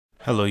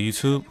Hello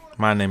YouTube,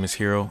 my name is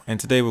Hero, and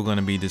today we're going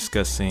to be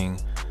discussing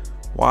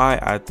why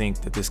I think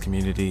that this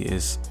community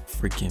is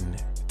freaking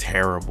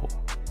terrible.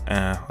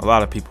 A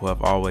lot of people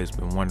have always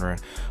been wondering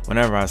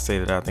whenever I say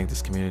that I think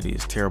this community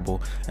is terrible,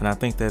 and I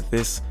think that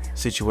this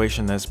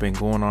situation that's been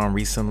going on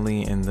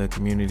recently in the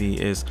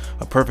community is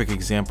a perfect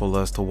example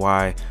as to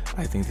why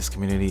I think this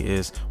community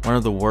is one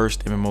of the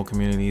worst MMO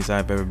communities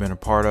I've ever been a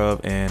part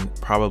of, and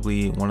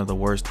probably one of the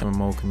worst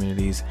MMO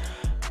communities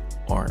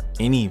or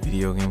any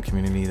video game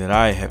community that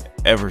I have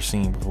ever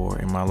seen before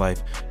in my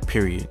life,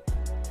 period.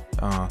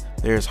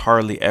 There's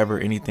hardly ever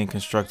anything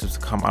constructive to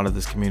come out of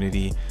this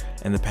community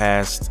in the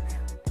past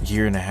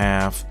year and a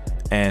half,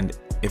 and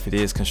if it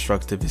is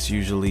constructive, it's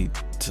usually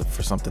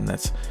for something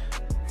that's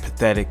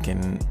pathetic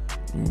and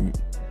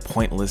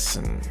pointless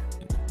and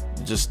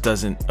just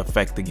doesn't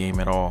affect the game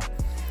at all.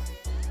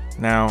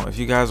 Now, if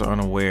you guys are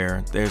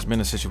unaware, there's been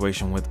a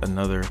situation with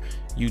another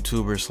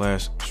YouTuber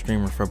slash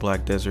streamer for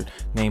Black Desert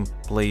named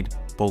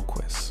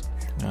BladeBoques.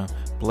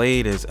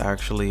 Blade is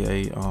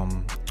actually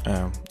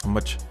a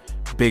much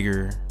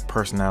bigger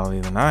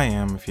personality than I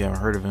am. If you haven't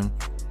heard of him,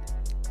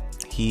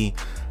 he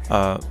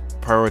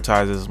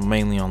prioritizes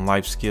mainly on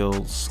life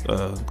skills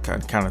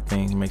kind of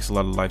thing. He makes a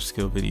lot of life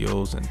skill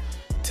videos and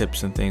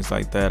tips and things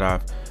like that.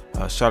 I've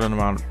shouted him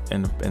out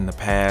in the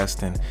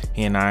past, and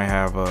he and I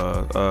have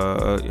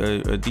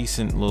a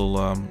decent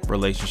little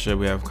relationship.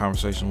 We have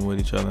conversations with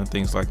each other and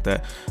things like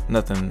that.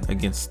 Nothing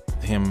against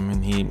him,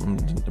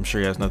 and I'm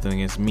sure he has nothing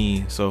against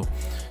me, so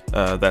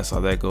that's how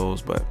that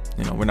goes. But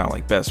you know, we're not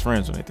like best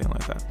friends or anything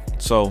like that.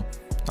 So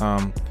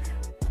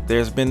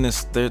there's been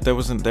this there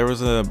was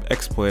a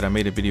exploit. I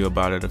made a video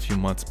about it a few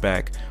months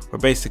back, where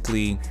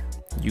basically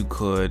you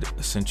could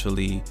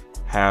essentially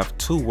have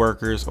two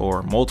workers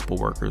or multiple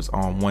workers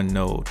on one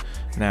node.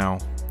 Now,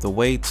 the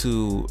way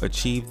to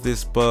achieve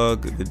this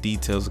bug, the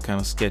details are kind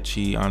of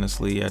sketchy.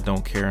 Honestly, I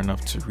don't care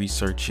enough to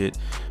research it,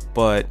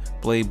 but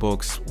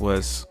BladeBoques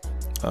was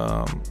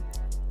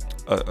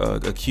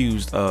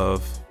accused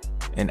of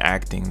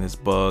enacting this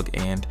bug,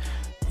 and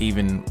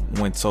even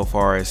went so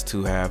far as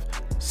to have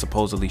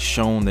supposedly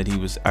shown that he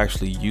was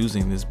actually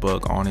using this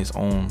bug on his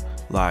own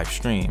live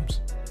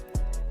streams.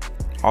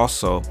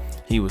 Also,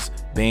 he was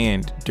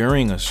banned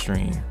during a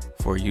stream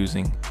for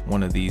using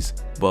one of these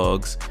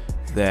bugs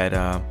that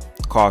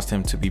caused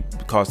the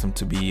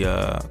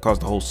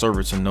whole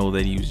server to know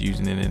that he was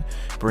using it and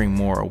bring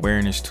more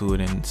awareness to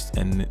it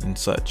and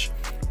such.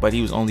 But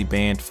he was only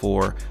banned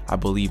for, I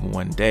believe,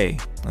 1 day,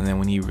 and then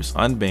when he was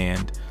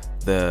unbanned,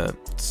 the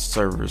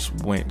servers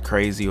went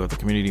crazy, or the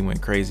community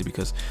went crazy,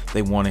 because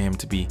they wanted him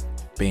to be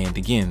banned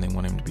again. They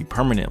wanted him to be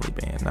permanently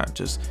banned, not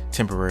just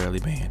temporarily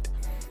banned.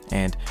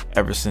 And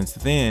ever since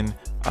then,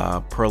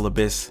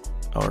 BladeBoques,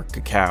 or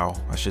Cacao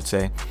I should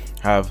say,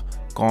 have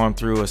gone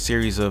through a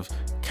series of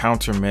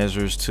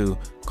countermeasures to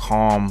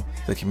calm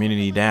the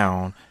community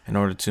down in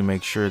order to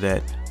make sure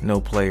that no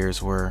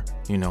players were,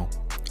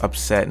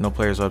 upset. No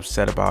players are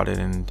upset about it,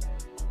 and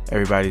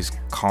everybody's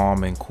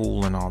calm and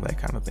cool and all that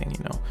kind of thing,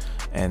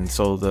 And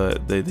so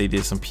they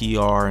did some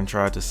PR and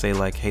tried to say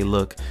like, hey,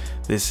 look,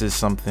 this is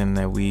something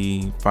that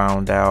we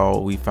found out.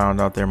 We found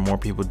out there are more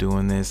people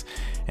doing this,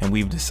 and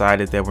we've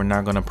decided that we're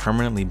not going to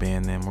permanently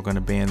ban them. We're going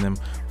to ban them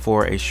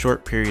for a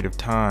short period of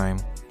time.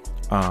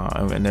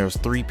 And there was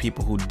 3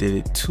 people who did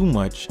it too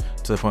much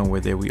to the point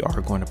where we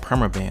are going to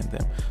permaban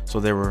them.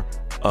 So there were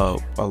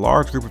a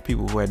large group of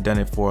people who had done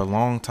it for a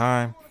long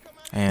time,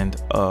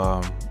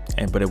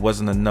 but it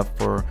wasn't enough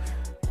for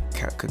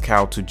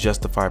Cacao to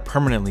justify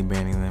permanently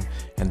banning them,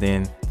 and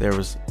then there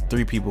was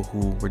 3 people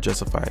who were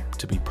justified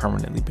to be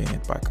permanently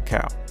banned by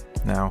Cacao.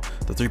 Now,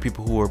 the 3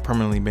 people who were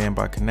permanently banned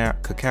by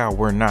Cacao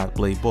were not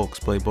BladeBoques.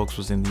 BladeBoques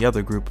was in the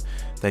other group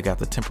that got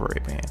the temporary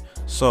ban.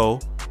 So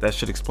that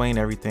should explain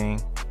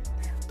everything.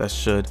 That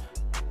should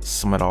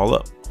sum it all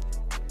up.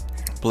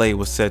 Blade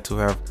was said to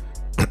have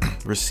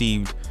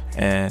received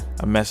a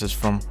message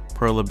from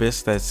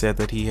BladeBoques that said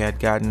that he had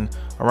gotten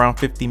around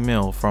 50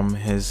 mil from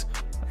his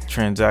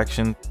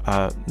transaction.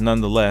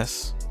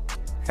 Nonetheless,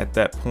 at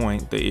that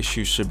point, the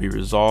issue should be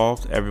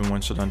resolved.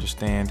 Everyone should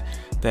understand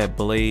that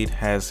Blade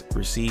has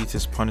received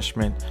his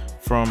punishment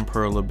from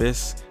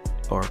BladeBoques,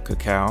 or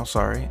Cacao,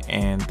 sorry,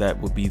 and that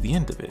would be the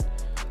end of it.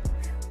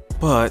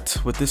 But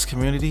with this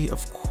community,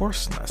 of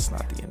course, that's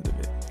not the end of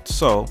it.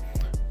 So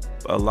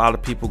a lot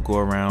of people go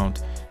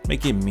around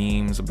making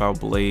memes about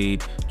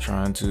Blade,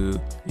 trying to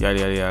yada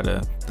yada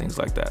yada, things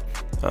like that,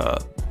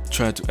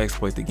 trying to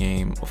exploit the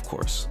game. Of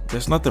course,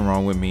 there's nothing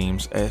wrong with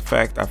memes. In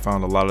fact, I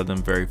found a lot of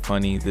them very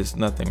funny. There's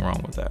nothing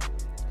wrong with that.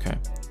 Okay,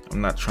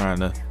 I'm not trying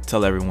to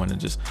tell everyone to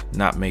just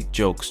not make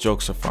jokes.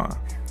 Jokes are fine.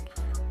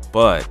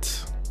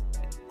 But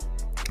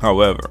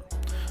however,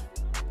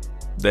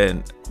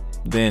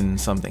 then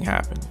something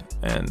happened,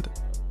 and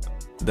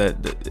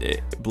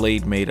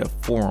Blade made a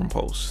forum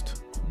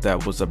post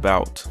that was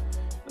about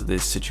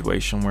this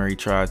situation, where he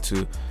tried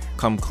to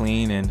come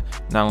clean, and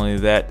not only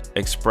that,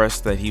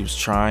 expressed that he was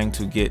trying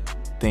to get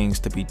things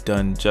to be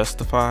done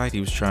justified. He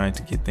was trying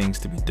to get things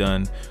to be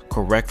done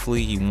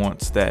correctly. He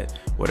wants that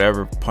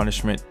whatever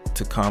punishment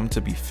to come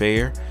to be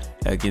fair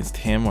against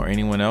him or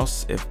anyone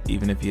else,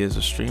 even if he is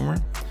a streamer.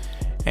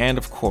 And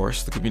of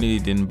course, the community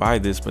didn't buy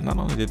this, but not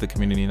only did the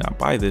community not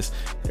buy this,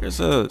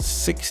 there's a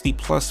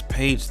 60+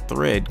 page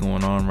thread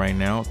going on right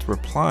now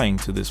replying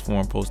to this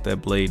forum post that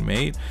Blade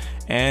made.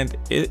 And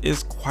it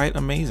is quite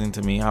amazing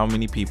to me how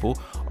many people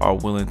are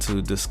willing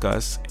to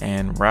discuss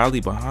and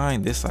rally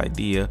behind this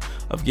idea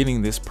of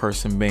getting this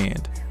person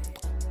banned.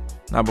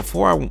 Now,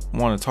 before I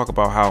want to talk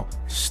about how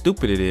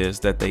stupid it is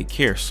that they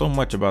care so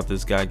much about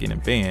this guy getting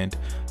banned,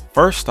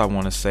 first I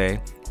want to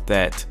say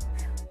that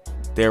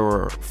there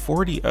were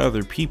 40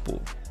 other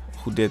people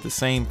who did the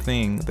same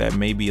thing that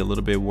may be a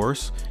little bit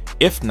worse,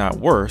 if not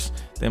worse,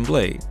 than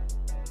Blade.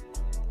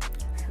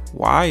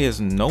 Why is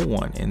no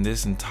one in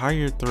this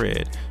entire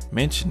thread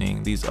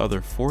mentioning these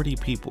other 40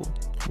 people?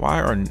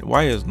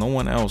 Why is no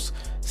one else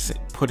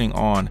putting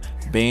on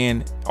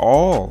ban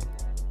all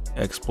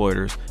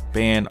exploiters,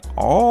 ban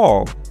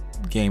all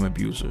game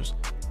abusers?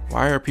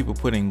 Why are people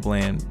putting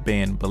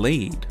ban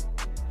Blade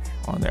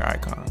on their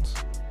icons?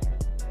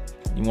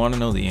 You want to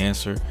know the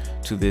answer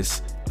to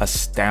this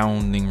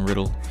astounding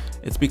riddle?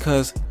 It's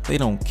because they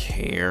don't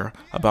care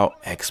about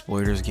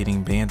exploiters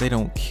getting banned. They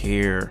don't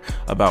care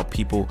about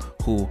people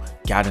who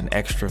got an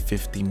extra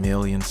 50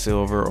 million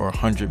silver or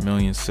 100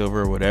 million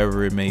silver or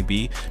whatever it may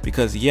be.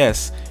 Because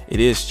yes, it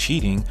is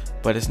cheating,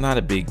 but it's not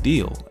a big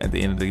deal at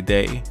the end of the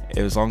day.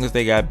 As long as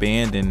they got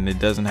banned and it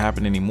doesn't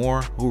happen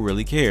anymore, who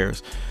really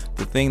cares?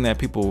 The thing that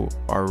people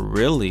are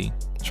really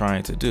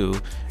trying to do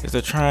is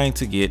they're trying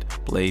to get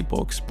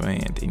BladeBoques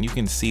banned, and you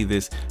can see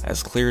this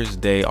as clear as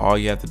day. All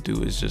you have to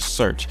do is just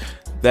search.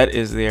 That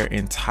is their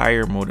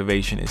entire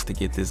motivation, is to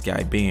get this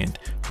guy banned.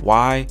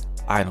 Why?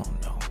 I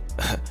don't know.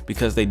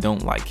 Because they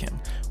don't like him.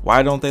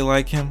 Why don't they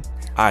like him?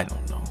 I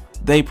don't know.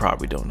 They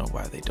probably don't know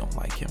why they don't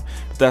like him,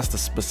 but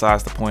that's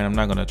besides the point. I'm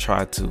not going to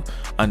try to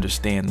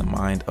understand the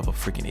mind of a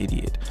freaking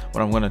idiot.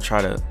 What I'm going to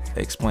try to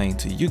explain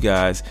to you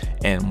guys,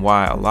 and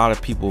why a lot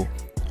of people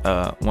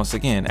once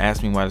again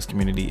ask me why this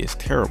community is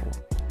terrible,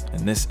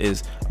 and this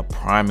is a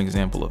prime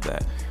example of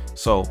that.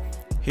 So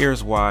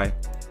here's why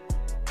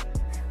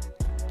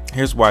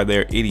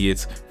they're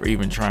idiots for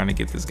even trying to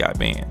get this guy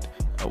banned.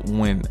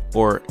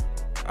 Or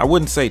I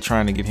wouldn't say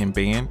trying to get him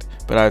banned,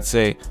 but I'd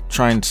say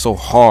trying so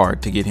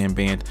hard to get him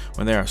banned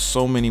when there are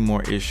so many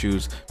more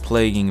issues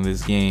plaguing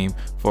this game.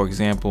 For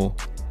example,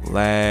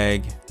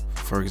 lag,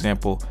 for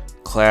example,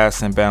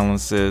 class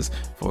imbalances,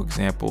 for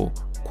example,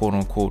 quote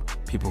unquote,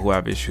 people who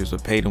have issues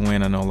with pay to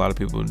win. I know a lot of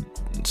people,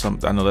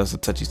 I know that's a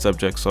touchy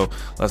subject, so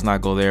let's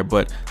not go there,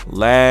 but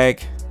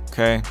lag,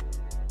 okay,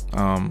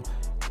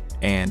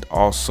 and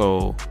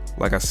also,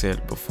 like I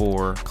said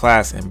before,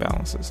 class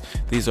imbalances.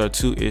 These are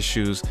two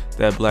issues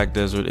that Black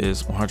Desert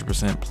is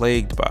 100%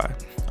 plagued by.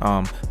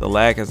 The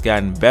lag has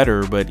gotten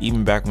better, but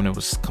even back when it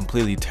was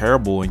completely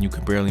terrible and you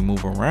could barely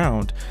move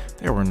around,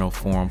 there were no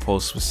forum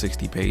posts with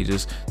 60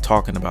 pages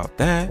talking about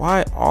that.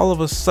 Why all of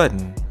a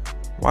sudden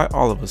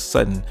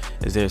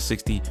is there a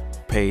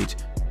 60-page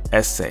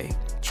essay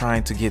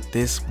trying to get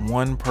this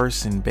one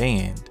person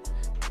banned?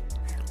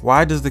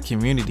 Why does the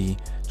community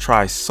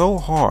try so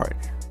hard,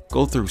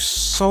 go through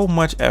so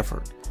much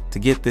effort to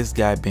get this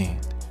guy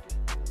banned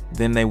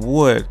than they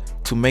would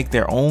to make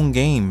their own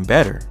game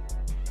better?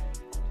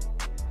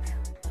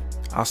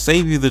 I'll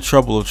save you the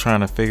trouble of trying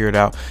to figure it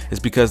out. It's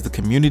because the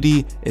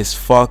community is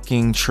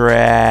fucking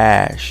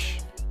trash.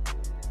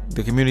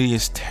 The community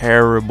is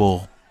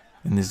terrible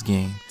in this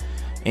game.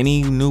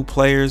 Any new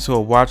players who are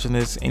watching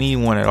this,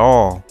 anyone at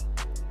all,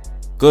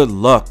 good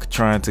luck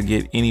trying to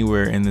get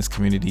anywhere in this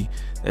community.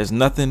 There's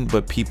nothing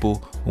but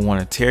people who want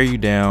to tear you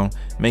down,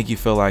 make you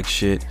feel like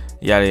shit,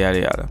 yada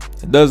yada yada.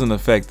 It doesn't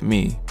affect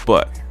me,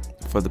 but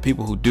for the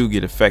people who do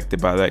get affected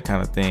by that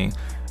kind of thing,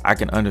 I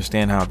can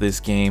understand how this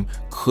game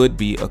could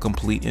be a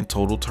complete and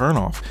total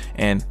turnoff.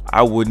 And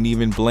I wouldn't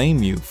even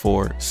blame you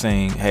for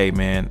saying, hey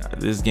man,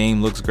 this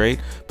game looks great,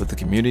 but the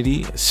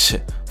community,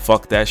 shit,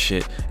 fuck that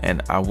shit.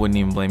 And I wouldn't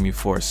even blame you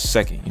for a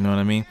second, you know what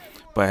I mean?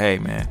 But hey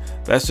man,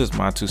 that's just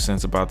my 2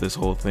 cents about this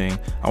whole thing.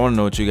 I want to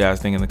know what you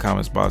guys think in the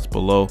comments box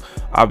below.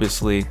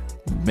 Obviously,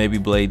 maybe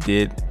Blade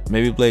did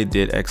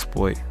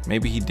exploit,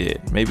 maybe he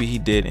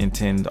did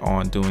intend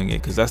on doing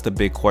it, because that's the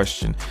big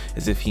question,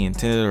 is if he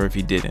intended or if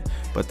he didn't.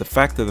 But the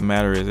fact of the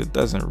matter is, it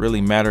doesn't really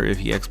matter if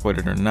he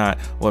exploited or not.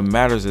 What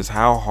matters is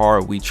how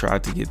hard we try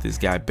to get this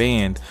guy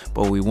banned,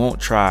 but we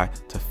won't try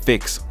to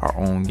fix our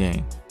own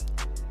game.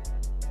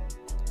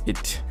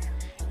 It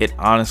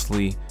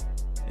honestly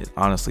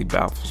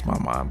baffles my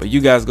mind. But you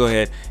guys go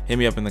ahead, hit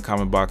me up in the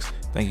comment box.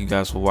 Thank you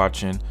guys for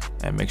watching,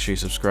 and make sure you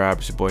subscribe.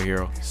 It's your boy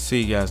Hero.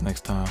 See you guys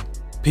next time.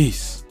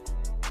 Peace.